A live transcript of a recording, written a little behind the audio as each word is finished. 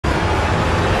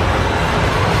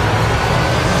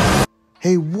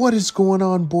Hey, what is going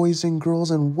on, boys and girls,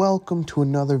 and welcome to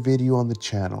another video on the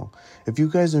channel. If you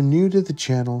guys are new to the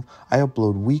channel, I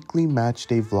upload weekly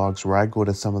matchday vlogs where I go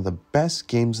to some of the best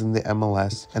games in the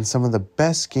MLS and some of the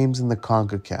best games in the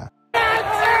CONCACAF.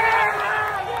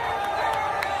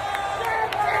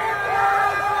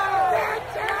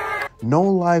 No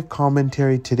live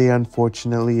commentary today,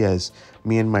 unfortunately, as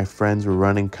me and my friends were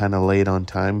running kind of late on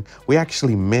time. We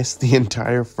actually missed the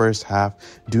entire first half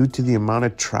due to the amount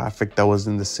of traffic that was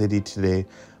in the city today.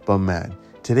 But man,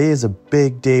 today is a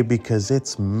big day because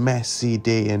it's Messi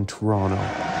Day in Toronto.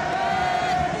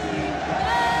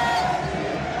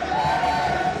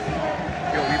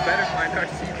 Yo, we better find our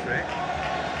seats, right?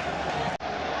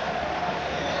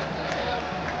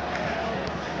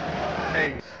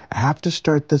 Hey. I have to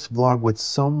start this vlog with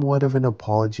somewhat of an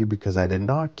apology because I did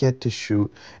not get to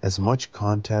shoot as much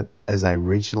content as I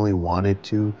originally wanted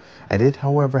to. I did,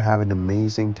 however, have an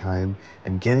amazing time,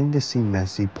 and getting to see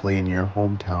Messi play in your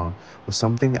hometown was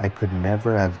something I could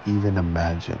never have even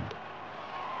imagined.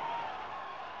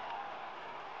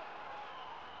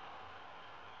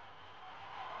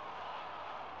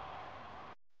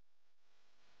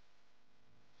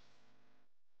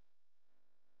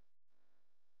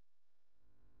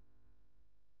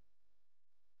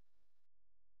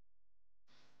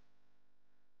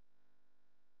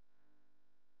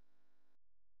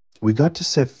 We got to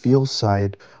sit field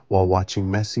side while watching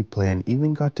Messi play and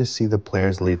even got to see the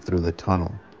players leave through the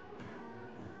tunnel.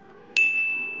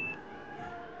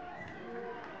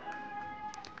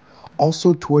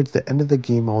 Also, towards the end of the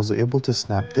game, I was able to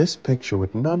snap this picture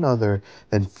with none other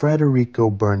than Federico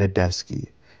Bernardeschi,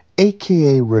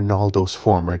 aka Ronaldo's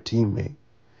former teammate,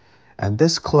 and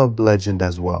this club legend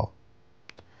as well.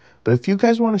 But if you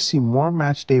guys want to see more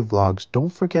matchday vlogs, don't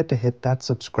forget to hit that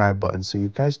subscribe button so you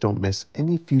guys don't miss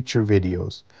any future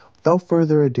videos. Without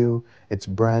further ado, it's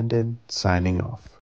Brandon signing off.